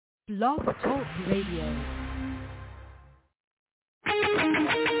Blog Talk Radio.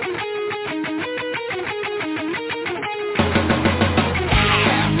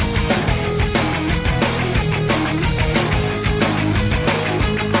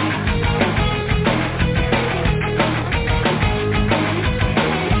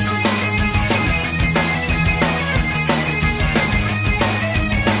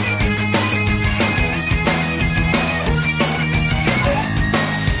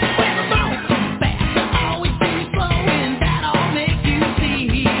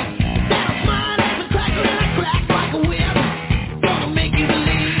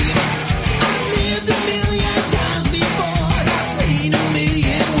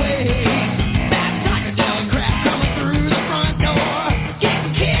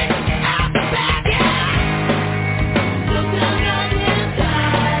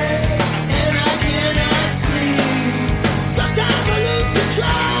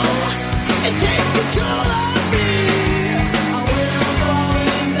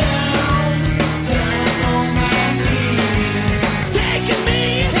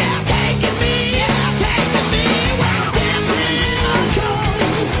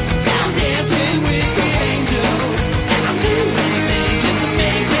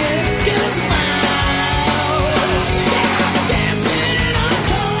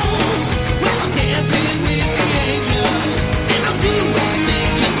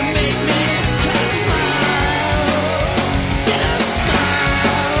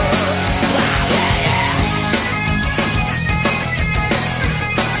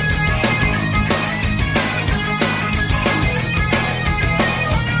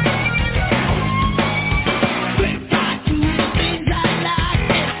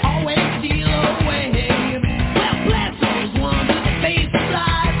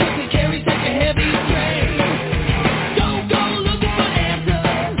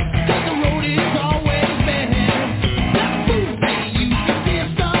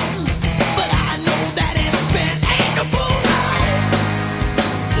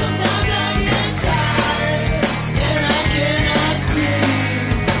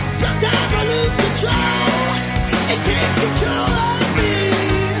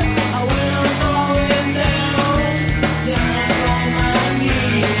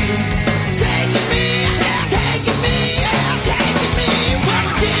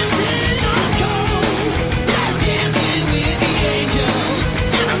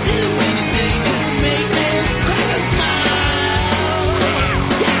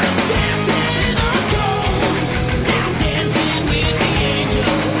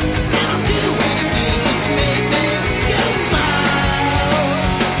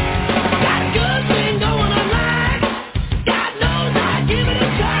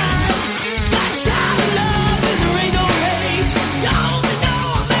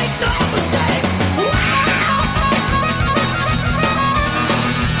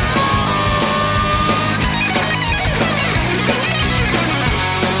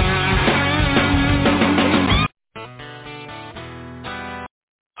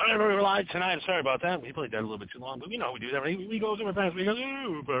 Tonight, I'm sorry about that. We played that a little bit too long, but you know we do that. We go super fast. We go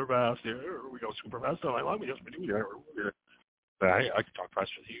super fast. Yeah, we go super fast. So I like we do that. But I can talk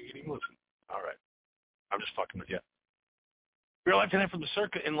faster than you can even listen. All right, I'm just fucking with you. We're live tonight from the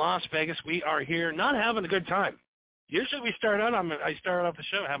Circuit in Las Vegas. We are here, not having a good time. Usually we start out. I start off the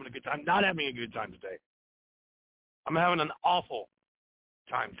show having a good time. Not having a good time today. I'm having an awful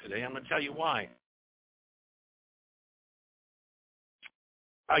time today. I'm going to tell you why.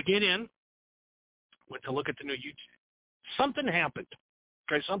 I get in, went to look at the new YouTube. Something happened.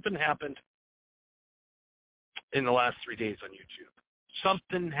 Okay, something happened in the last 3 days on YouTube.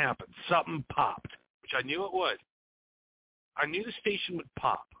 Something happened. Something popped, which I knew it would. I knew the station would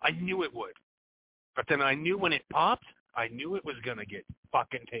pop. I knew it would. But then I knew when it popped, I knew it was going to get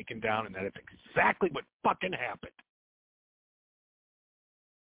fucking taken down, and that's exactly what fucking happened.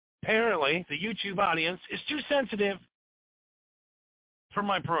 Apparently, the YouTube audience is too sensitive for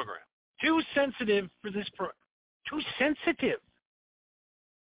my program. Too sensitive for this Too sensitive.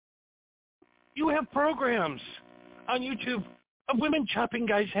 You have programs on YouTube of women chopping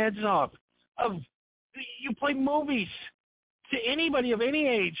guys' heads off. You play movies to anybody of any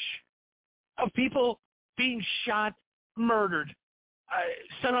age of people being shot, murdered,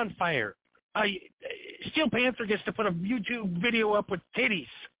 set on fire. Steel Panther gets to put a YouTube video up with titties.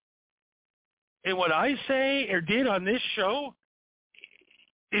 And what I say or did on this show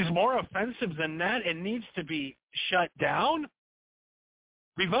is more offensive than that and needs to be shut down,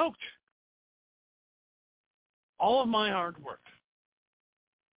 revoked. All of my hard work.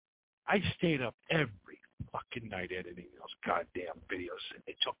 I stayed up every fucking night editing those goddamn videos. And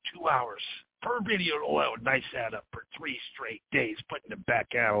it took 2 hours per video to load. And I sat up for 3 straight days putting the back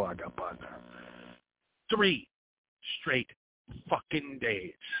catalog up on there. 3 straight fucking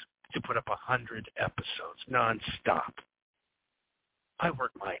days to put up 100 episodes nonstop. I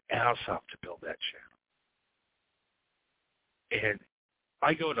worked my ass off to build that channel. And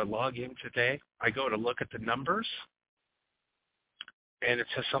I go to log in today. I go to look at the numbers, and it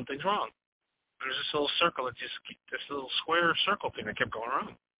says something's wrong. There's this little circle, this little square circle thing that kept going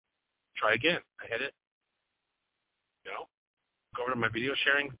wrong. Try again. I hit it. Go over to my video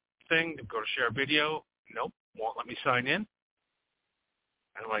sharing thing, go to share video. Nope, won't let me sign in.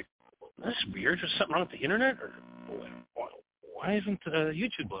 I'm like, well, that's weird. There's something wrong with the internet? Or why isn't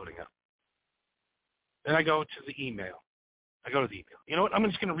YouTube loading up? Then I go to the email. You know what? I'm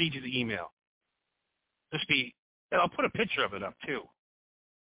just going to read you the email. I'll put a picture of it up, too.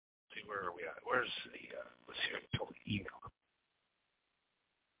 Let's see, where are we at? Where's the, let's see if I can pull the email up.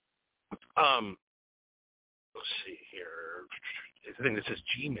 Let's see here. I think this is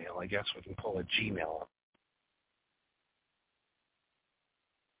Gmail. I guess we can pull a Gmail up.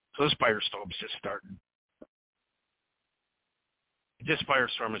 So this firestorm's just started. This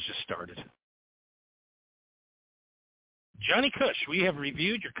firestorm has just started. Johnny Cush, we have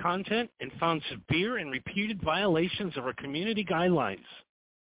reviewed your content and found severe and repeated violations of our community guidelines.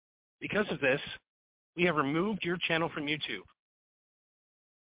 Because of this, we have removed your channel from YouTube.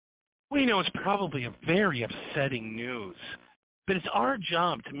 We know it's probably a very upsetting news, but it's our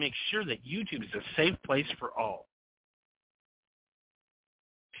job to make sure that YouTube is a safe place for all.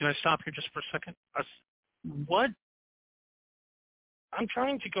 Can I stop here just for a second? What? I'm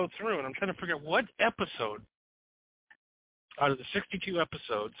trying to go through and I'm trying to figure out what episode out of the 62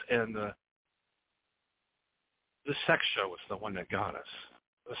 episodes, and the sex show was the one that got us.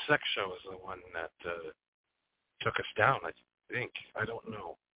 The sex show was the one that took us down, I think. I don't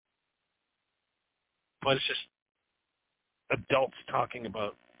know. But it's just adults talking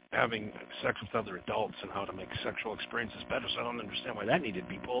about having sex with other adults and how to make sexual experiences better, so I don't understand why that needed to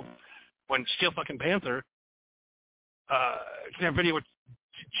be pulled. When Steel fucking Panther can have video with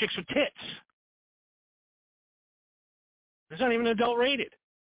chicks with tits. It's not even adult rated.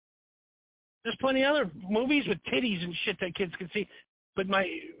 There's plenty of other movies with titties and shit that kids can see. But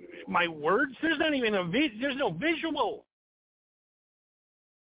my words, there's not even there's no visual.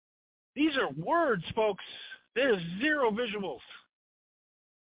 These are words, folks. There's zero visuals.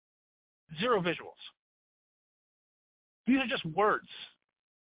 Zero visuals. These are just words.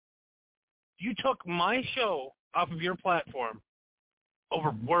 You took my show off of your platform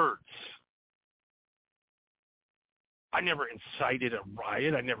over words. I never incited a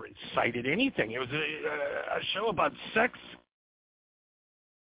riot. I never incited anything. It was a show about sex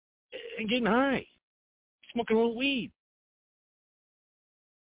and getting high, smoking a little weed.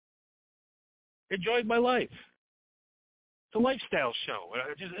 Enjoyed my life. It's a lifestyle show.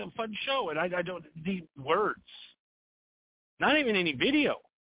 Just a fun show, and I don't need words. Not even any video.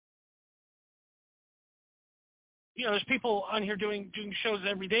 There's people on here doing shows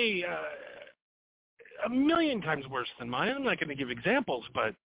every day, a million times worse than mine. I'm not going to give examples,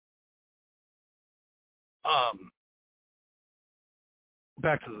 but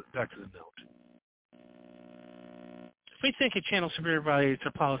back to the note. If we think a channel severely violates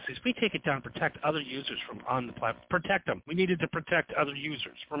our policies, we take it down, protect other users from on the platform. Protect them. We needed to protect other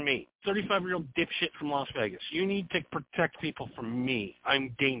users from me. 35-year-old dipshit from Las Vegas. You need to protect people from me.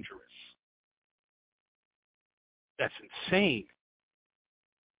 I'm dangerous. That's insane.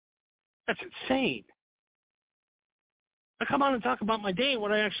 That's insane. I come on and talk about my day and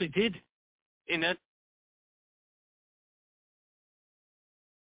what I actually did in that.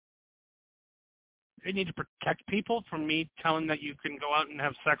 They need to protect people from me telling that you can go out and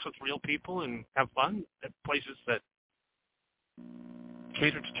have sex with real people and have fun at places that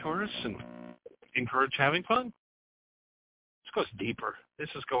cater to tourists and encourage having fun. This goes deeper. This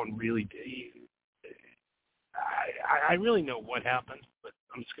is going really deep. I really know what happened, but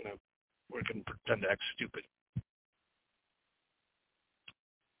we're going to pretend to act stupid.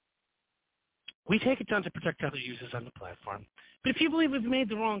 We take it down to protect other users on the platform. But if you believe we've made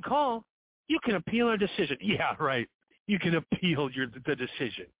the wrong call, you can appeal our decision. Yeah, right. You can appeal the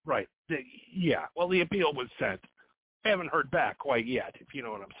decision. Right. Well, the appeal was sent. I haven't heard back quite yet, if you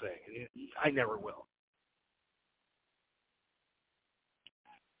know what I'm saying. I never will.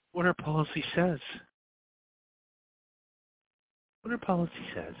 What our policy says. What our policy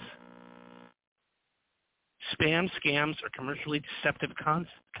says. Spam, scams, or commercially deceptive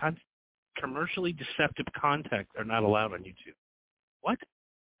content are not allowed on YouTube. What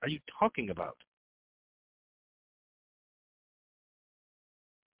are you talking about?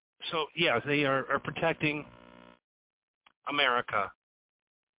 So, yeah, they are protecting America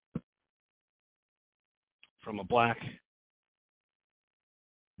from a black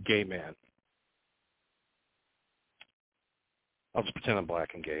gay man. I'll just pretend I'm black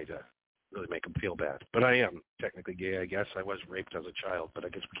and gay to really make them feel bad. But I am technically gay, I guess. I was raped as a child, but I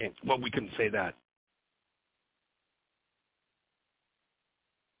guess we couldn't say that.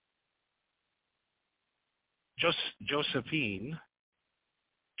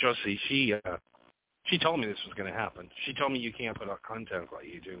 Josie, she told me this was going to happen. She told me you can't put out content like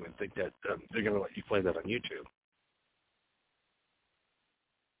you do and think that they're going to let you play that on YouTube.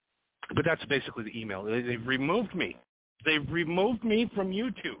 But that's basically the email. They've removed me. They've removed me from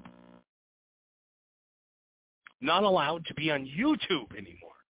YouTube. Not allowed to be on YouTube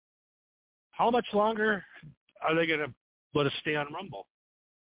anymore. How much longer are they going to let us stay on Rumble?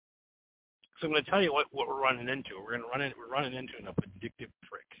 So I'm going to tell you what we're running into. We're running into an addictive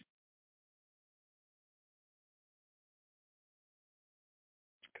prick.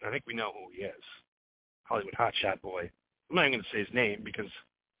 And I think we know who he is. Hollywood hotshot boy. I'm not even going to say his name because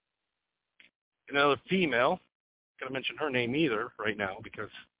another female, I'm going to mention her name either right now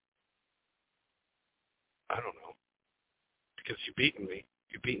because I don't know. Because you beaten me.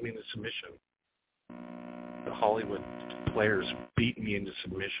 You beat me into submission. The Hollywood players beat me into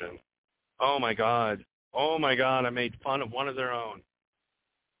submission. Oh my God, I made fun of one of their own.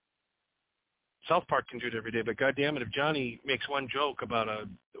 South Park can do it every day, but goddamn it, if Johnny makes one joke about a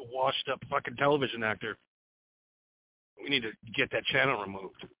washed-up fucking television actor, we need to get that channel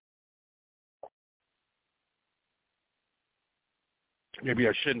removed. Maybe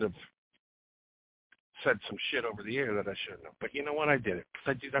I shouldn't have said some shit over the air that I shouldn't have. But you know what? I did it.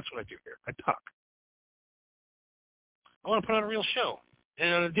 Because that's what I do here. I talk. I want to put on a real show.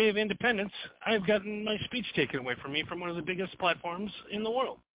 And on the day of independence, I've gotten my speech taken away from me from one of the biggest platforms in the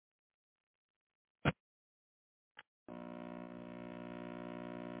world.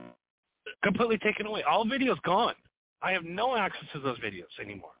 Completely taken away. All videos gone. I have no access to those videos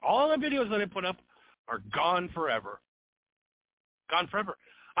anymore. All the videos that I put up are gone forever. Gone forever.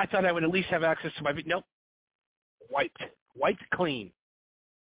 I thought I would at least have access to my video. Nope. Wiped clean.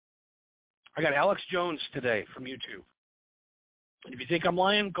 I got Alex Jones today from YouTube. And if you think I'm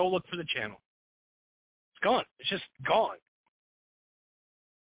lying, go look for the channel. It's gone. It's just gone.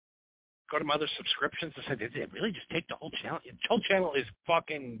 Go to my other subscriptions and say, did they really just take the whole channel? The whole channel is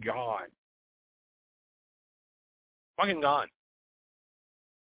fucking gone. Fucking gone.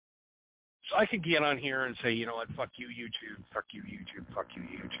 So I could get on here and say, you know what, fuck you, YouTube, fuck you, YouTube, fuck you,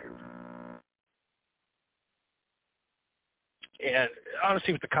 YouTube. And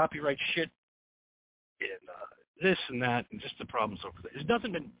honestly, with the copyright shit and this and that and just the problems over there, there's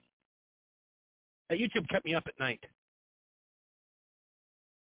nothing been... YouTube kept me up at night.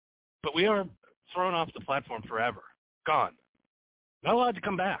 But we are thrown off the platform forever. Gone. Not allowed to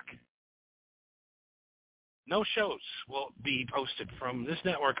come back. No shows will be posted from this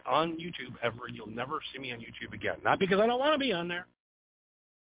network on YouTube ever. You'll never see me on YouTube again. Not because I don't want to be on there.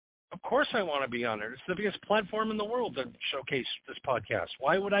 Of course I want to be on there. It's the biggest platform in the world to showcase this podcast.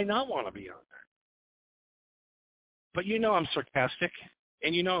 Why would I not want to be on there? But you know I'm sarcastic,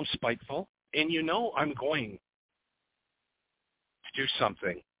 and you know I'm spiteful, and you know I'm going to do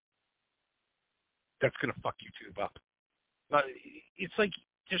something that's going to fuck YouTube up. It's like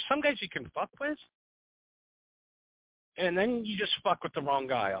there's some guys you can fuck with, and then you just fuck with the wrong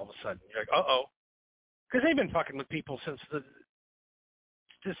guy all of a sudden. You're like, uh-oh. Because they've been fucking with people since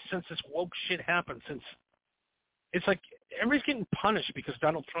this woke shit happened. It's like everybody's getting punished because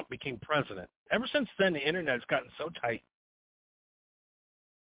Donald Trump became president. Ever since then, the internet has gotten so tight.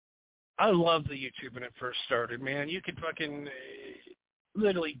 I loved the YouTube when it first started, man. You could fucking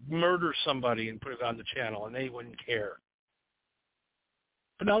literally murder somebody and put it on the channel, and they wouldn't care.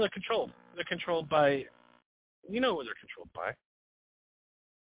 But now they're controlled. They're controlled by... We know who they're controlled by.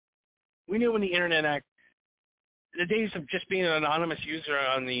 We knew when the Internet Act, the days of just being an anonymous user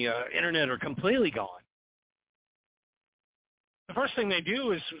on the Internet are completely gone. The first thing they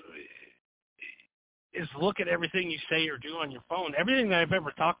do is look at everything you say or do on your phone. Everything that I've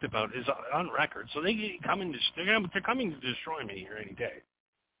ever talked about is on record, so they're coming to destroy me here any day.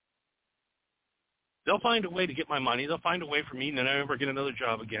 They'll find a way to get my money. They'll find a way for me to never get another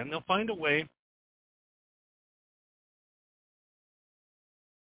job again. They'll find a way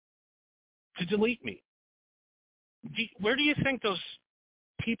to delete me. Where do you think those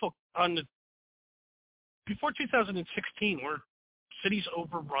people before 2016 were cities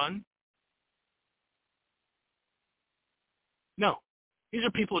overrun? No. These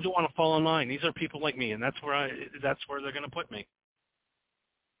are people who don't want to fall in line. These are people like me, and that's where they're going to put me.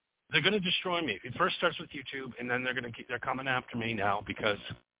 They're going to destroy me. It first starts with YouTube, and then they're coming after me now because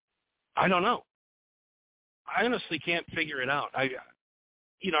I don't know. I honestly can't figure it out. I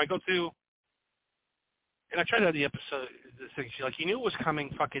go through, and I tried to have the episode, the thing, like, you knew it was coming,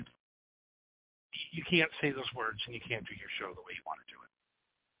 fuck it. You can't say those words, and you can't do your show the way you want to do it.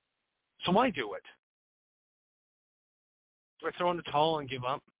 So why do it? Do I throw in the towel and give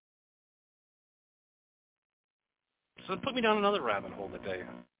up? So it put me down another rabbit hole today.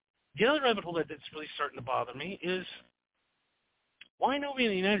 The other rabbit hole that's really starting to bother me is why nobody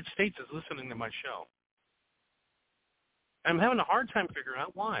in the United States is listening to my show. I'm having a hard time figuring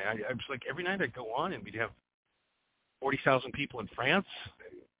out why. I was like, every night I'd go on and we'd have 40,000 people in France,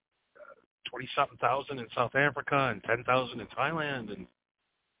 20-something thousand in South Africa, and 10,000 in Thailand, and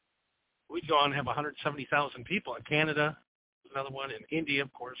we'd go on and have 170,000 people in Canada, another one, in India,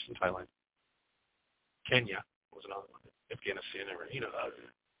 of course, in Thailand. Kenya was another one. Afghanistan, there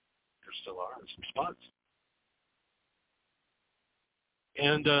still are in some spots.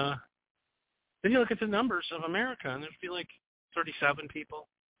 And then you look at the numbers of America, and there'd be like 37 people.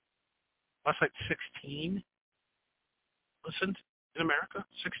 Last night, 16 listened in America.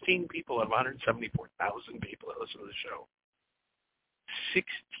 16 people out of 174,000 people that listened to the show.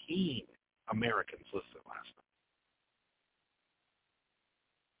 16 Americans listened last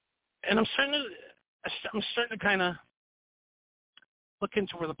night. And I'm starting to kind of look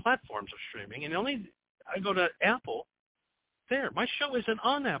into where the platforms are streaming, and I go to Apple. There, my show isn't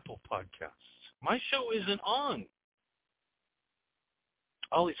on Apple Podcasts. My show isn't on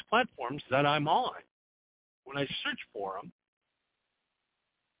all these platforms that I'm on. When I search for them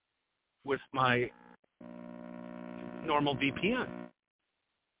with my normal VPN.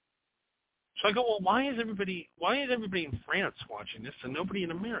 So I go, well, why is everybody in France watching this and nobody in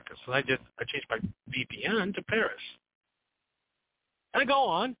America? So I changed my VPN to Paris. And I go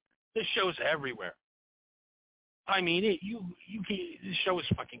on. This show's everywhere. I mean, the show is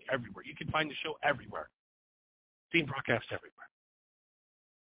fucking everywhere. You can find the show everywhere. Being broadcast everywhere.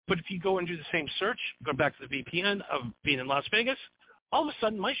 But if you go and do the same search, go back to the VPN of being in Las Vegas, all of a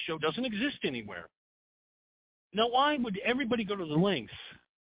sudden my show doesn't exist anywhere. Now, why would everybody go to the lengths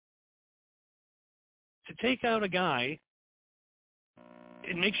to take out a guy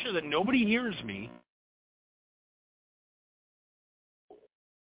and make sure that nobody hears me?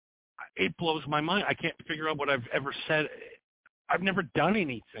 It blows my mind. I can't figure out what I've ever said. I've never done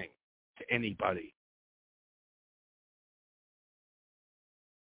anything to anybody.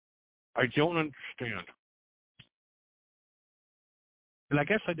 I don't understand. And I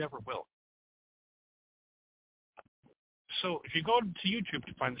guess I never will. So if you go to YouTube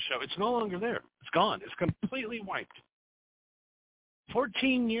to find the show, it's no longer there. It's gone. It's completely wiped.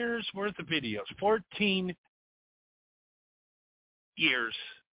 14 years worth of videos. 14 years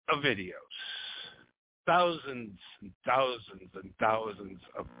of videos. Thousands and thousands and thousands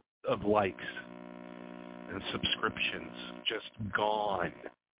of likes and subscriptions just gone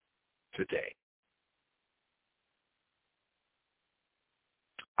today.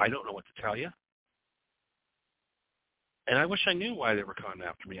 I don't know what to tell you. And I wish I knew why they were coming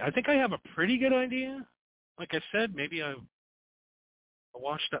after me. I think I have a pretty good idea. Like I said, maybe a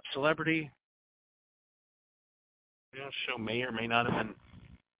washed-up celebrity. Show may or may not have been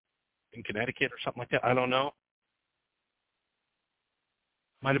in Connecticut or something like that. I don't know.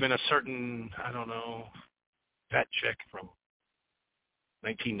 Might have been a certain, fat chick from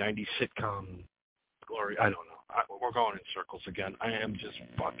 1990 sitcom Glory. I don't know. We're going in circles again. I am just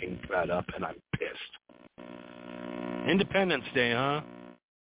fucking fed up, and I'm pissed. Independence Day, huh?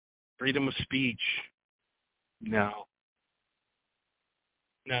 Freedom of speech. No,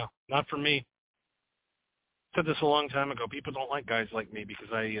 not for me. I said this a long time ago. People don't like guys like me because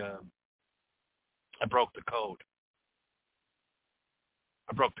I broke the code.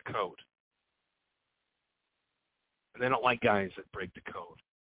 I broke the code. And they don't like guys that break the code.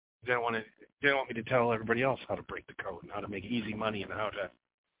 They don't want me to tell everybody else how to break the code and how to make easy money and how to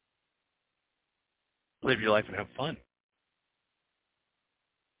live your life and have fun.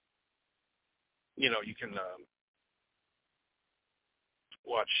 You can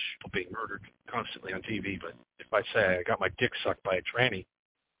watch people being murdered constantly on TV, but if I say I got my dick sucked by a tranny,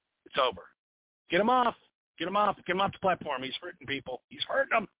 it's over. Get him off. Get him off the platform. He's hurting people. He's hurting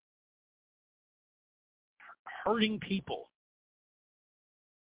them. Hurting people.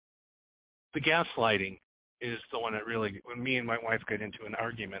 The gaslighting is the one that really, when me and my wife got into an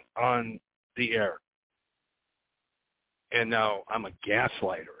argument on the air, and now I'm a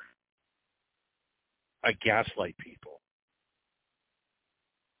gaslighter. I gaslight people.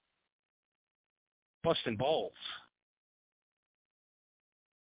 Busting balls.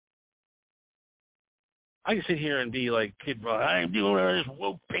 I can sit here and be like, kid, bro, I'm doing all this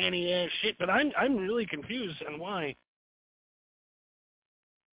woke panty ass shit, but I'm really confused on why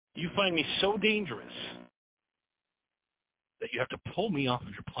you find me so dangerous that you have to pull me off of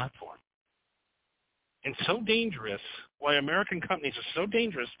your platform. And so dangerous, why American companies are so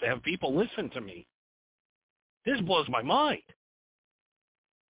dangerous to have people listen to me. This blows my mind.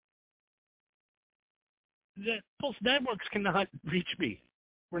 Those networks cannot reach me.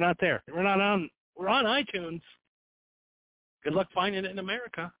 We're not there. We're on iTunes. Good luck finding it in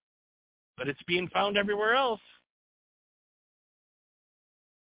America. But it's being found everywhere else.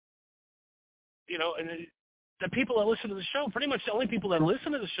 You know, and the people that listen to the show, pretty much the only people that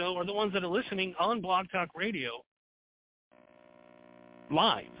listen to the show are the ones that are listening on Blog Talk Radio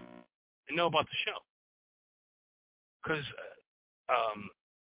live and know about the show. Because,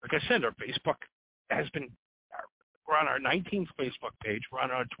 like I said, our Facebook has been, we're on our 19th Facebook page. We're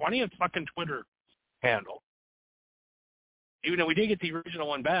on our 20th fucking Twitter handle. Even though we did get the original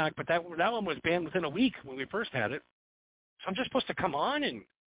one back, but that one was banned within a week when we first had it. So I'm just supposed to come on and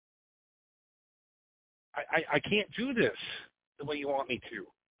I can't do this the way you want me to.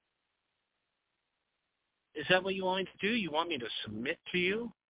 Is that what you want me to do? You want me to submit to you?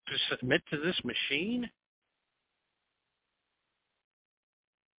 To submit to this machine?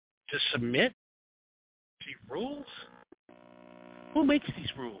 To submit to rules? Who makes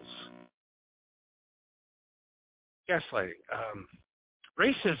these rules? Gaslighting.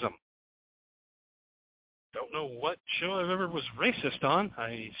 Racism. Don't know what show I've ever was racist on.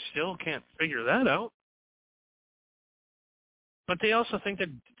 I still can't figure that out. But they also think that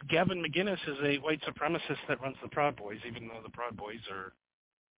Gavin McInnes is a white supremacist that runs the Proud Boys, even though the Proud Boys are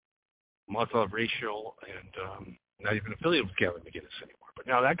multiracial and not even affiliated with Gavin McInnes anymore. But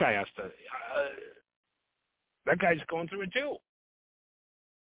now that guy has to, that guy's going through it too.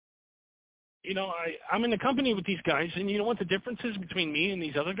 You know, I'm in the company with these guys, and you know what the difference is between me and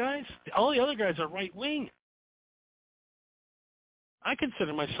these other guys? All the other guys are right-wing. I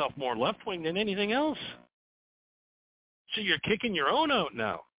consider myself more left-wing than anything else. So you're kicking your own out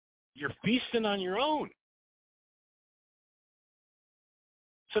now. You're feasting on your own.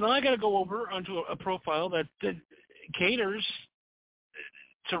 So now I got to go over onto a profile that caters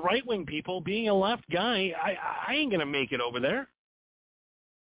to right-wing people. Being a left guy, I ain't going to make it over there.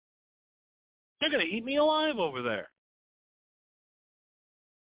 They're going to eat me alive over there.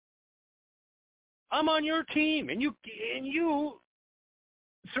 I'm on your team, and you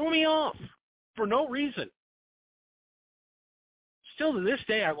threw me off for no reason. Still to this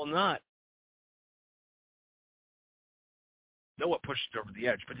day, I will not know what pushed it over the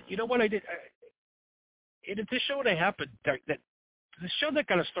edge. But you know what I did? This show that happened, that the show that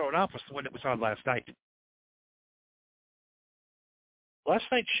got us thrown off was the one that was on last night. Last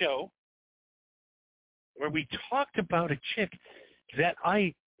night's show, where we talked about a chick that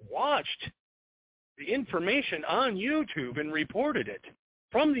I watched the information on YouTube and reported it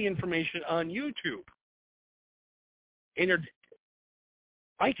from the information on YouTube.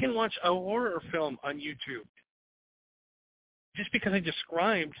 I can watch a horror film on YouTube just because I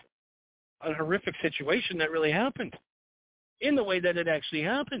described a horrific situation that really happened in the way that it actually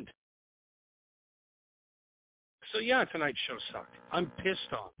happened. So yeah, tonight's show sucked. I'm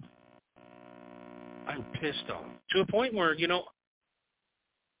pissed off. To a point where, you know,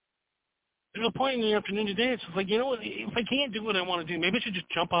 there's a point in the afternoon today, it's like, you know what, if I can't do what I want to do, maybe I should just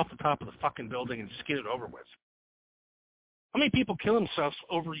jump off the top of the fucking building and just get it over with. How many people kill themselves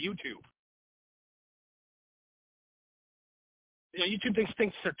over YouTube? You know, YouTube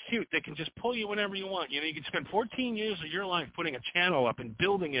thinks they're cute. They can just pull you whenever you want. You know, you can spend 14 years of your life putting a channel up and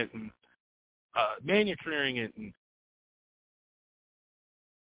building it and manicuring it.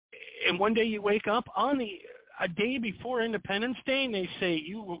 And one day you wake up on a day before Independence Day and they say,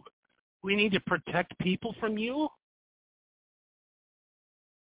 we need to protect people from you?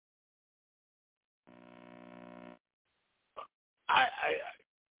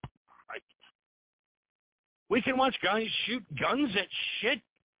 We can watch guys shoot guns at shit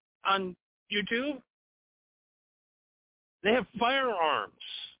on YouTube. They have firearms.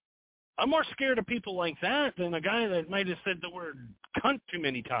 I'm more scared of people like that than a guy that might have said the word cunt too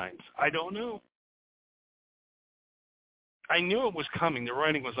many times. I don't know. I knew it was coming. The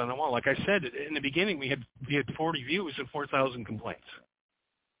writing was on the wall. Like I said, in the beginning, we had 40 views and 4,000 complaints.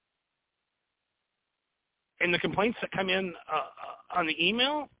 And the complaints that come in on the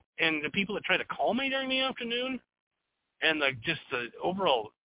email and the people that try to call me during the afternoon and the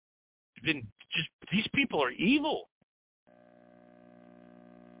overall, these people are evil.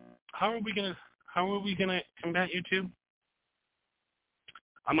 How are we gonna combat YouTube?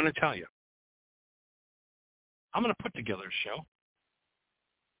 I'm gonna tell you. I'm going to put together a show.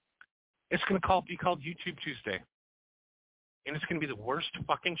 It's going to be called YouTube Tuesday. And it's going to be the worst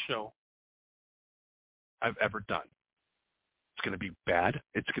fucking show I've ever done. It's going to be bad.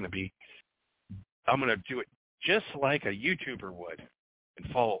 I'm going to do it just like a YouTuber would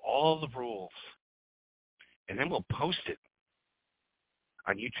and follow all the rules. And then we'll post it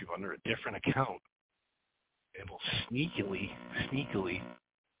on YouTube under a different account. And we'll sneakily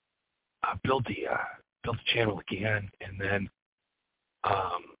build the channel again. And then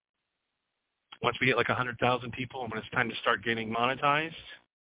once we get like 100,000 people and when it's time to start getting monetized,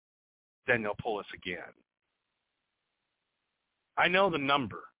 then they'll pull us again. I know the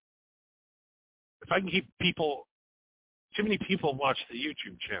number. If I can keep too many people watch the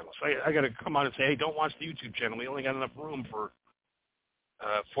YouTube channel. So I got to come on and say, hey, don't watch the YouTube channel. We only got enough room for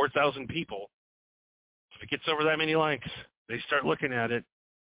 4,000 people. If it gets over that many likes, they start looking at it,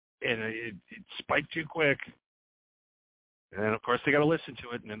 and it spiked too quick. And then, of course, they got to listen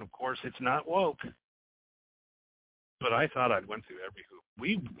to it, and then, of course, it's not woke. But I thought I'd went through every hoop.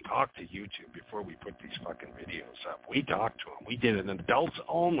 We talked to YouTube before we put these fucking videos up. We talked to them. We did it adults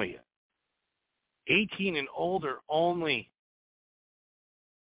only. 18 and older only.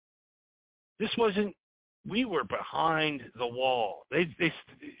 This wasn't, we were behind the wall.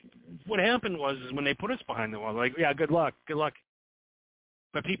 What happened was when they put us behind the wall, like, yeah, good luck.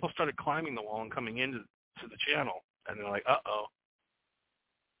 But people started climbing the wall and coming into the channel. And they're like, uh-oh.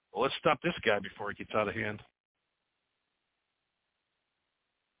 Well, let's stop this guy before he gets out of hand.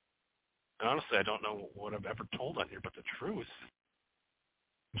 And honestly, I don't know what I've ever told on here, but the truth.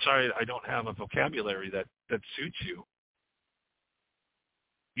 I'm sorry I don't have a vocabulary that suits you.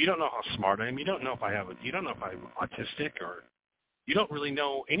 You don't know how smart I am. You don't know if you don't know if I'm autistic, or you don't really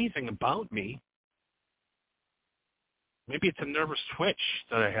know anything about me. Maybe it's a nervous twitch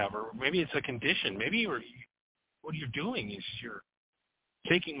that I have, or maybe it's a condition. Maybe what you're doing is you're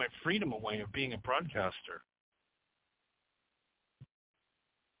taking my freedom away of being a broadcaster.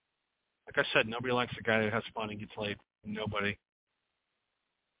 Like I said, nobody likes a guy that has fun and gets laid. Nobody.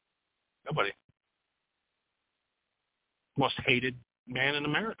 Most hated man in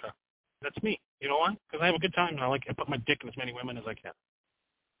America. That's me. You know why? Because I have a good time and I put my dick in as many women as I can.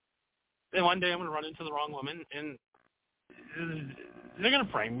 Then one day I'm going to run into the wrong woman and they're going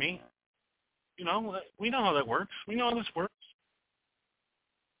to frame me. You know, we know how that works. We know how this works.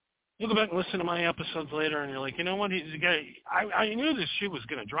 You go back and listen to my episodes later and you're like, you know what? He's a guy. I knew this shit was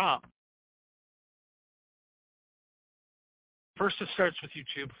going to drop. First, it starts with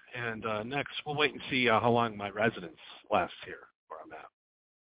YouTube, and next, we'll wait and see how long my residence lasts here, where I'm at.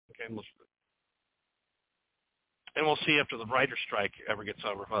 Okay, and we'll see after the writer's strike ever gets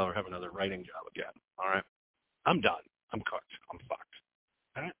over if I'll ever have another writing job again. All right? I'm done. I'm cooked. I'm fucked.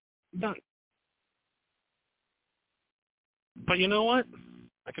 All right? I'm done. But you know what?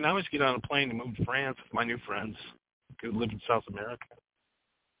 I can always get on a plane and move to France with my new friends. I could live in South America.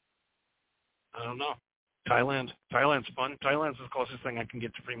 I don't know. Thailand's fun. Thailand's the closest thing I can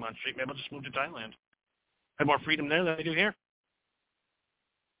get to Fremont Street. Maybe I'll just move to Thailand. I have more freedom there than I do here.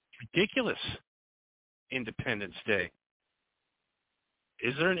 It's ridiculous. Independence Day.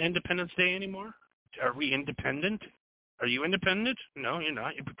 Is there an Independence Day anymore? Are we independent? Are you independent? No, you're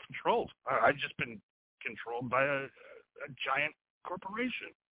not. You've been controlled. I've just been controlled by a giant corporation.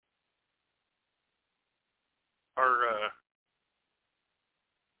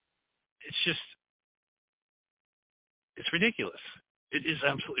 It's ridiculous. It is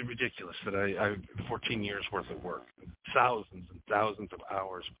absolutely ridiculous that I have 14 years worth of work, thousands and thousands of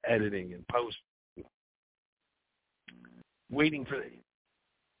hours of editing and post, waiting for.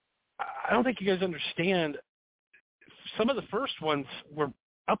 I don't think you guys understand. Some of the first ones were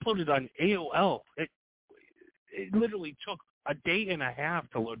uploaded on AOL. It literally took a day and a half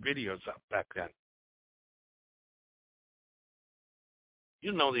to load videos up back then.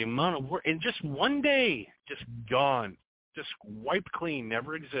 You know the amount of work, in just one day, just gone, just wiped clean,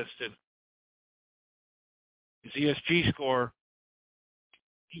 never existed. His ESG score,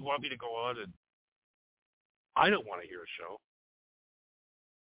 you want me to go on, and I don't want to hear a show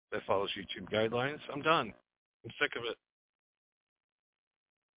that follows YouTube guidelines. I'm done. I'm sick of it.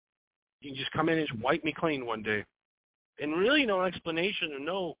 You can just come in and just wipe me clean one day. And really no explanation or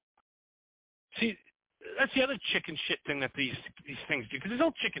no... See, that's the other chicken shit thing that these things do. Because it's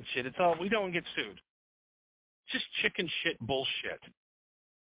all chicken shit. It's all, we don't get sued. It's just chicken shit bullshit.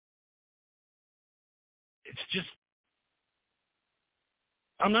 It's just,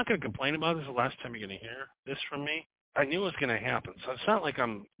 I'm not going to complain about this the last time you're going to hear this from me. I knew it was going to happen. So it's not like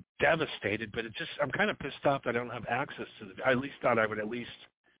I'm devastated, but I'm kind of pissed off that I don't have access to I at least thought I would at least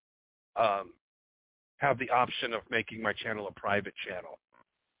have the option of making my channel a private channel,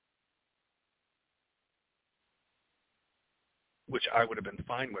 which I would have been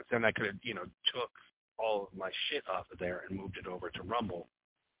fine with. Then I could have, took all of my shit off of there and moved it over to Rumble.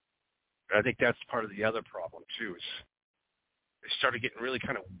 But I think that's part of the other problem, too, is they started getting really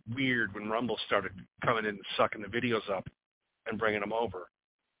kind of weird when Rumble started coming in and sucking the videos up and bringing them over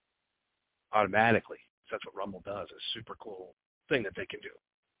automatically. That's what Rumble does. It's a super cool thing that they can do.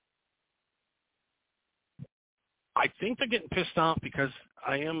 I think they're getting pissed off because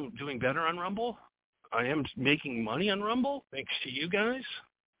I am doing better on Rumble. I am making money on Rumble, thanks to you guys.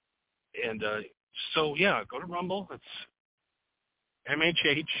 And so, yeah, go to Rumble. It's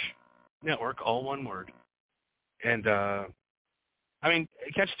MHH Network, all one word. And,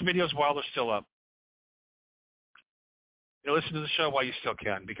 catch the videos while they're still up. Listen to the show while you still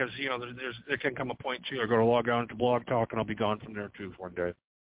can, because, there can come a point, too. I go to log on to Blog Talk, and I'll be gone from there, too, for one day.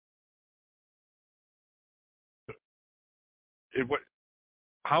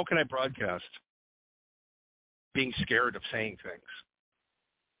 How can I broadcast being scared of saying things?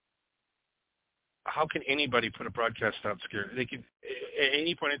 How can anybody put a broadcast out scared? They can, at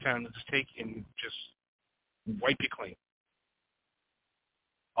any point in time, just take and just wipe you clean.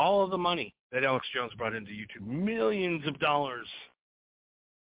 All of the money that Alex Jones brought into YouTube, millions of dollars.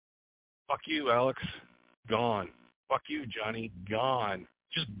 Fuck you, Alex. Gone. Fuck you, Johnny. Gone.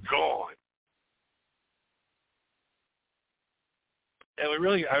 Just gone. And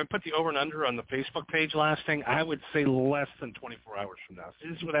I would put the over and under on the Facebook page lasting, I would say less than 24 hours from now. So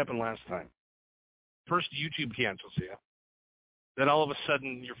this is what happened last time. First, YouTube cancels you. Then all of a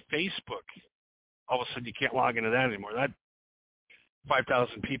sudden, your Facebook, all of a sudden you can't log into that anymore. That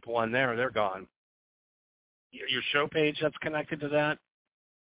 5,000 people on there, they're gone. Your show page that's connected to that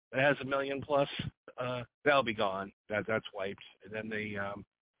has 1 million plus, that'll be gone. That's wiped. And then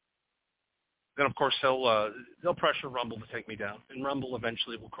then of course they'll pressure Rumble to take me down, and Rumble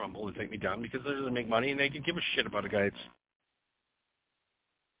eventually will crumble and take me down because they're going to make money and they can give a shit about a guy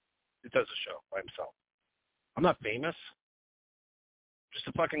that does a show by himself. I'm not famous. Just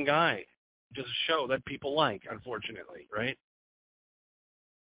a fucking guy who does a show that people like, unfortunately, right?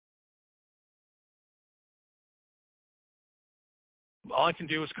 All I can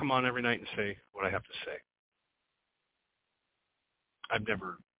do is come on every night and say what I have to say. I don't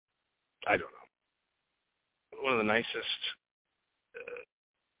know. One of the nicest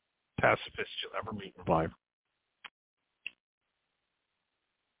pacifists you'll ever meet in life.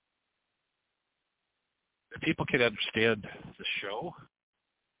 If people can understand the show,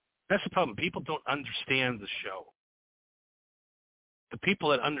 that's the problem. People don't understand the show. The people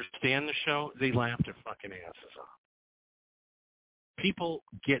that understand the show, they laugh their fucking asses off. People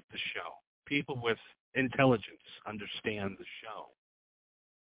get the show. People with intelligence understand the show.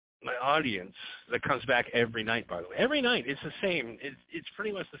 My audience that comes back every night, by the way. Every night, it's the same. It's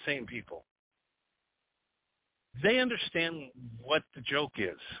pretty much the same people. They understand what the joke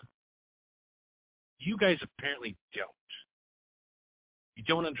is. You guys apparently don't. You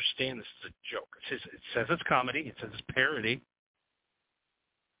don't understand this is a joke. It says it's comedy. It says it's parody.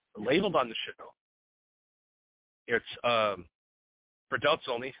 Labeled on the show. It's for adults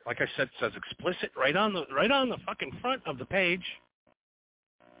only. Like I said, it says explicit right on the fucking front of the page.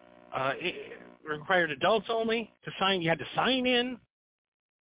 It required adults only to sign. You had to sign in.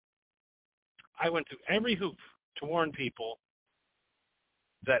 I went through every hoop to warn people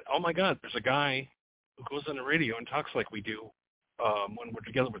that, oh my God, there's a guy who goes on the radio and talks like we do when we're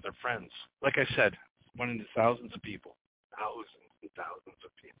together with our friends. Like I said, one into thousands of people. Thousands and thousands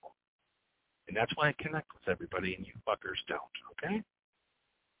of people. And that's why I connect with everybody and you fuckers don't, okay?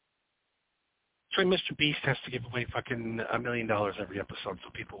 So Mr. Beast has to give away fucking $1 million every episode so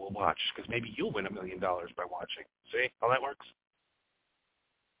people will watch, because maybe you'll win $1 million by watching. See how that works?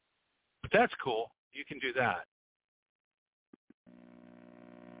 But that's cool. You can do that.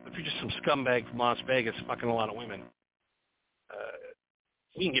 If you're just some scumbag from Las Vegas fucking a lot of women,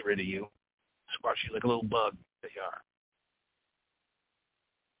 we can get rid of you. Squash you like a little bug that you are.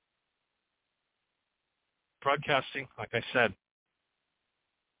 Broadcasting, like I said,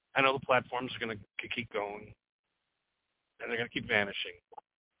 I know the platforms are going to keep going, and they're going to keep vanishing.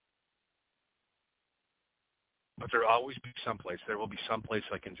 But there'll always be someplace. There will be someplace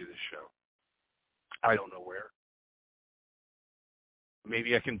I can do this show. I don't know where.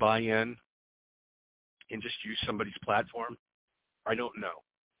 Maybe I can buy in and just use somebody's platform. I don't know.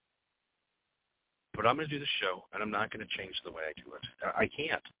 But I'm going to do the show, and I'm not going to change the way I do it. I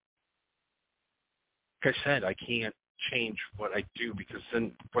can't. Like I said, I can't change what I do, because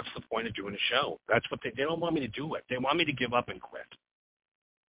then what's the point of doing a show? That's what they don't want me to do it. They want me to give up and quit.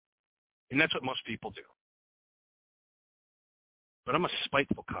 And that's what most people do. But I'm a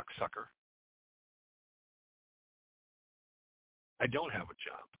spiteful cocksucker. I don't have a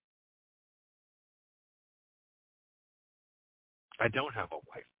job. I don't have a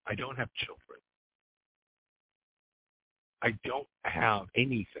wife. I don't have children. I don't have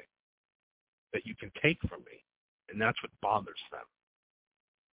anything that you can take from me, and that's what bothers them.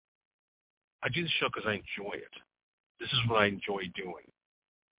 I do the show because I enjoy it. This is what I enjoy doing.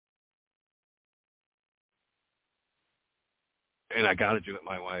 And I got to do it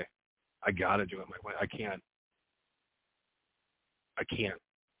my way. I got to do it my way. I can't.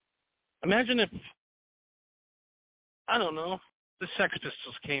 Imagine if, I don't know, the Sex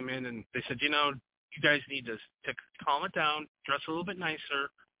Pistols came in and they said, you guys need to calm it down, dress a little bit nicer,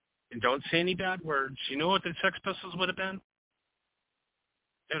 and don't say any bad words. You know what the Sex Pistols would have been?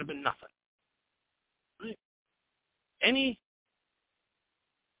 It would have been nothing. Right? Any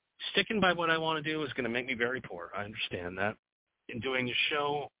sticking by what I want to do is going to make me very poor. I understand that. In doing the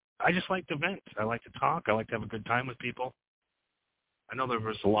show, I just like to vent. I like to talk. I like to have a good time with people. I know there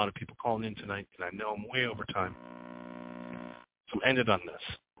was a lot of people calling in tonight, and I know I'm way over time. So I'm ended on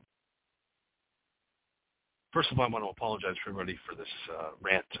this. First of all, I want to apologize for everybody for this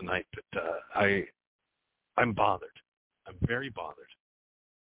rant tonight, but I'm bothered. I'm very bothered.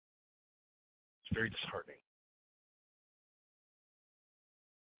 It's very disheartening.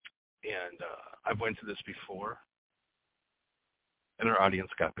 And I've went to this before, and our audience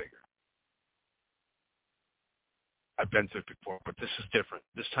got bigger. I've been to it before, but this is different.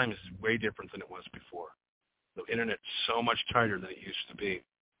 This time is way different than it was before. The internet's so much tighter than it used to be.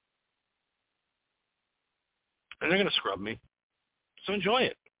 And they're going to scrub me. So enjoy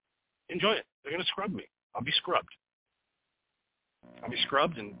it. Enjoy it. They're going to scrub me. I'll be scrubbed. I'll be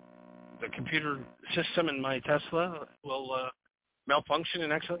scrubbed, and the computer system in my Tesla will malfunction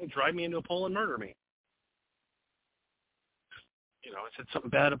and accidentally drive me into a pole and murder me. It said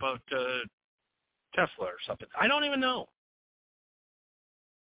something bad about Tesla or something. I don't even know.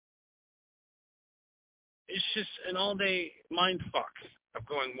 It's just an all-day mind fuck of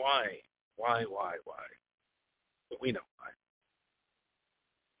going, why? But we know why.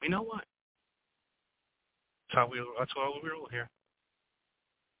 We know why. That's why we roll here.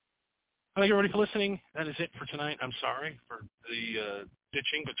 Thank you everybody for listening. That is it for tonight. I'm sorry for the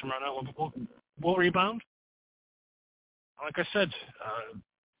ditching, but tomorrow night we'll rebound. Like I said, I'm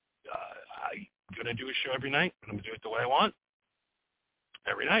going to do a show every night. I'm going to do it the way I want.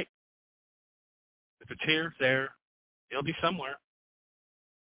 Every night. If it's here, there, it'll be somewhere.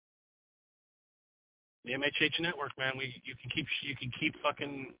 The MHH network, man, you can keep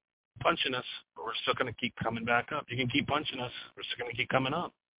fucking punching us, but we're still going to keep coming back up. You can keep punching us, we're still going to keep coming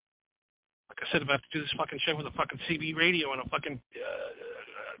up. Like I said, if I have to do this fucking show with a fucking CB radio in a fucking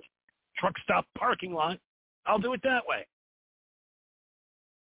truck stop parking lot, I'll do it that way.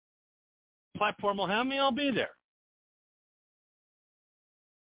 Platform will have me, I'll be there.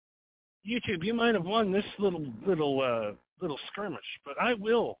 YouTube, you might have won this little skirmish, but I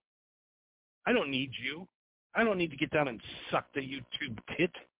will. I don't need you. I don't need to get down and suck the YouTube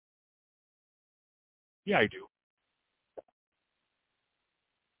tit. Yeah, I do.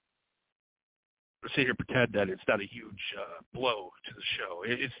 Let's sit here and pretend that it's not a huge blow to the show.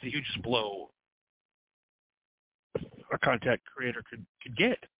 It's the hugest blow a content creator could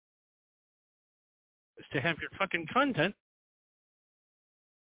get. Is to have your fucking content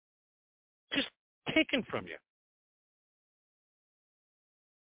just taken from you.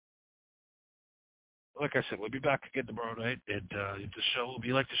 Like I said, we'll be back again tomorrow night, and the show will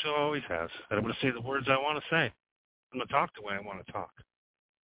be like the show always has. And I'm going to say the words I want to say. I'm going to talk the way I want to talk.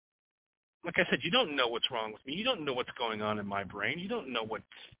 Like I said, you don't know what's wrong with me. You don't know what's going on in my brain. You don't know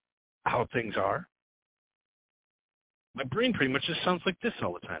how things are. My brain pretty much just sounds like this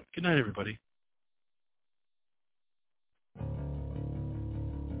all the time. Good night, everybody.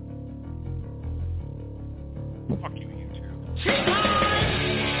 Fuck you, YouTube.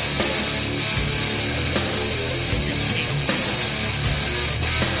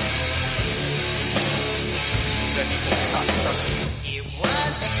 It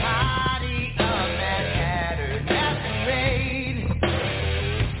was a party of Mad Hatter masquerade.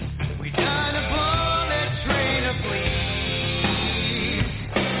 We done a bullet train of fleas.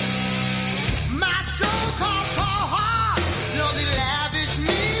 My so-called cohort slowly lavished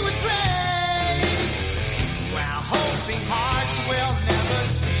me with praise, while hoping hearts will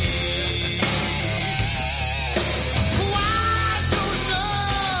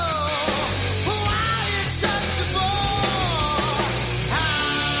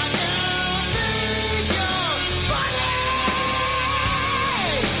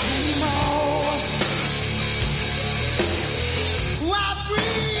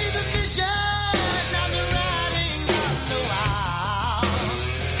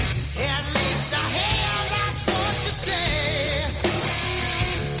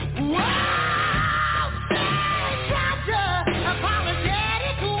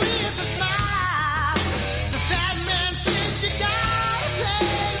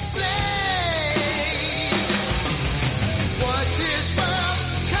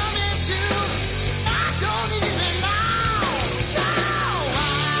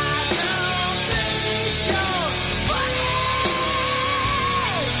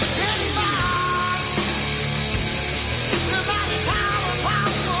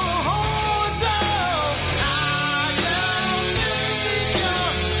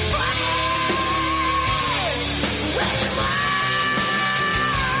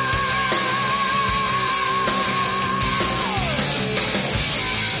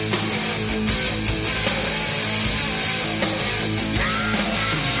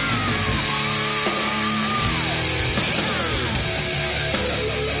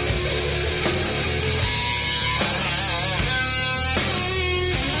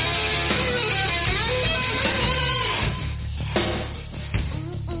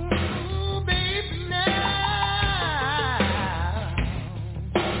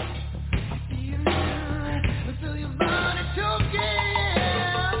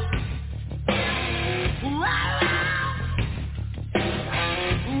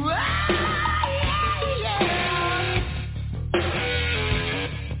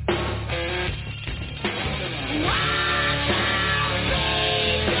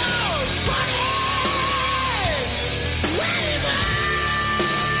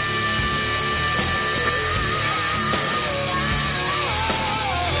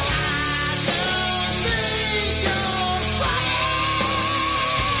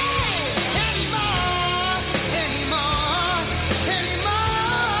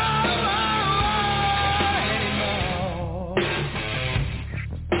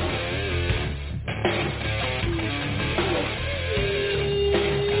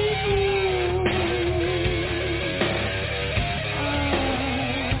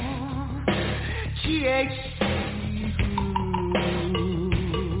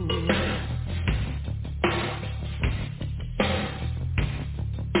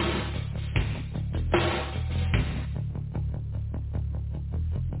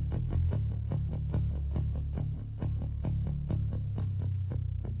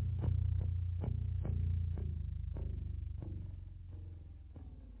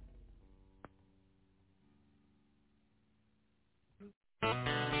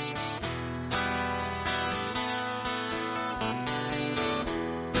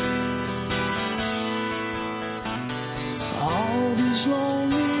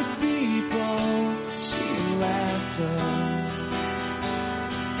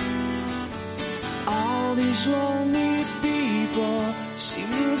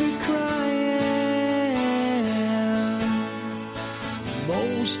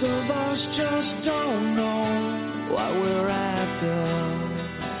Most of us just don't know what we're after.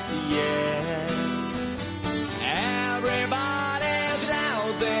 Yeah. Everybody's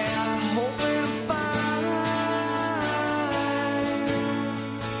out there hoping to find.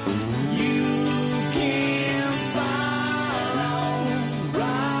 You can't follow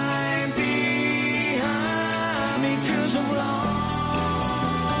right behind me 'cause I'm lost.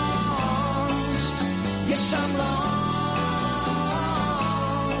 Yes, I'm lost.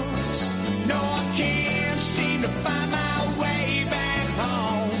 No, I can't seem to find my way back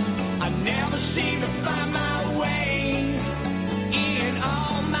home. I never seem to find my way. In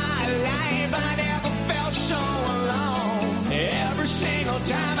all my life, I never felt so alone. Every single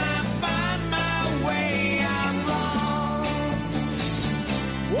time I find my way, I'm lost.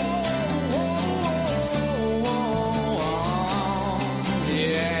 Whoa, whoa, whoa, whoa,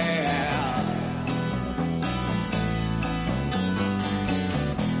 yeah.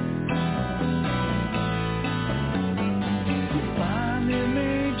 You finally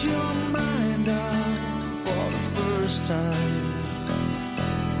made your mind up for the first time.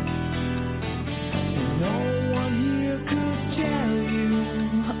 And no one here could tell you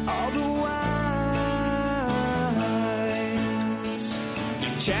otherwise.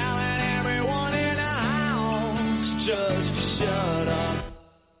 You're telling everyone in the house just to shut up.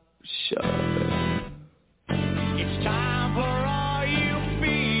 Shut up. It's time for all you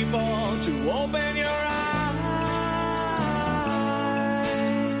people to open your eyes.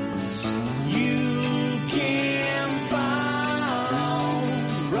 You can't follow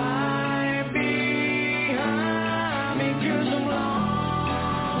right behind me 'cause I'm lost.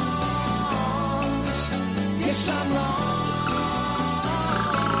 Yes, I'm lost.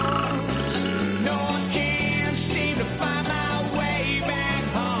 No, I can't seem to find my way back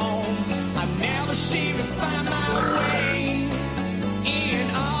home. I never seem to find my way. In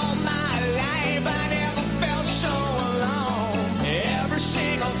all my life, I never felt so alone. Every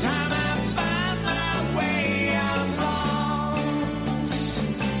single time I find my way, I'm lost.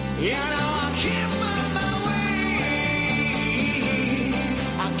 You know, I can't find my way.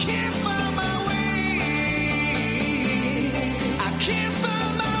 I can't find my way. I can't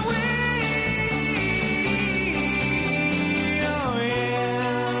find my way. Oh,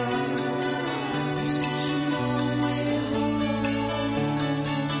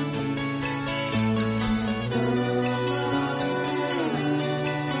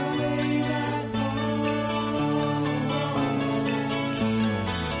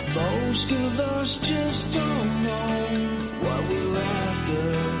 most of us just don't know what we're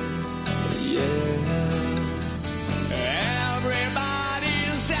after. Yeah.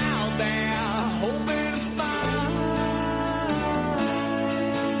 Everybody's out there hoping to find.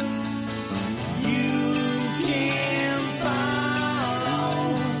 You can't follow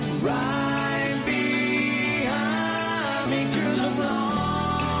right behind me 'cause I'm lost.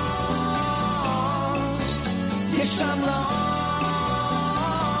 Yes, I'm lost.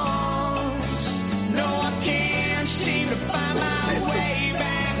 No, I can't seem to find my way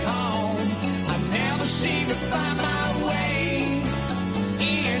back home. I never seem to find my way.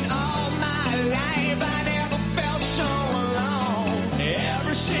 In all my life, I never felt so alone.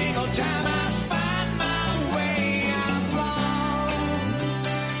 Every single time I find my way, I'm lost.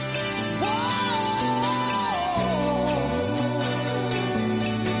 Whoa,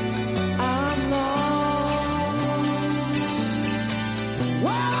 I'm lost. Whoa,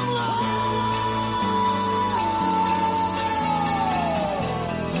 I'm lost.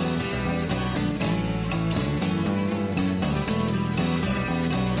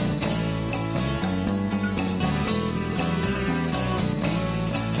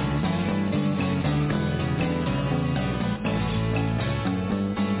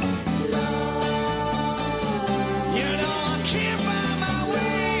 You know, I can't find my way.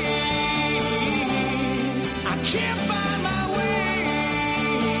 I can't find my way.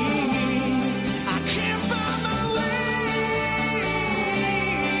 I can't find my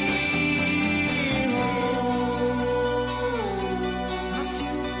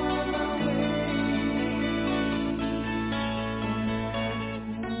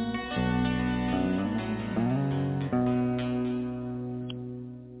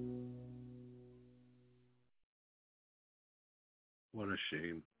What a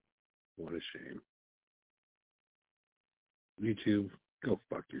shame. What a shame. YouTube, go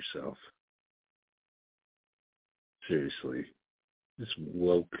fuck yourself. Seriously. This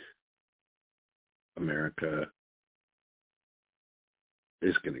woke America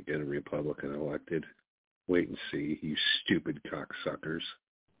is going to get a Republican elected. Wait and see, you stupid cocksuckers.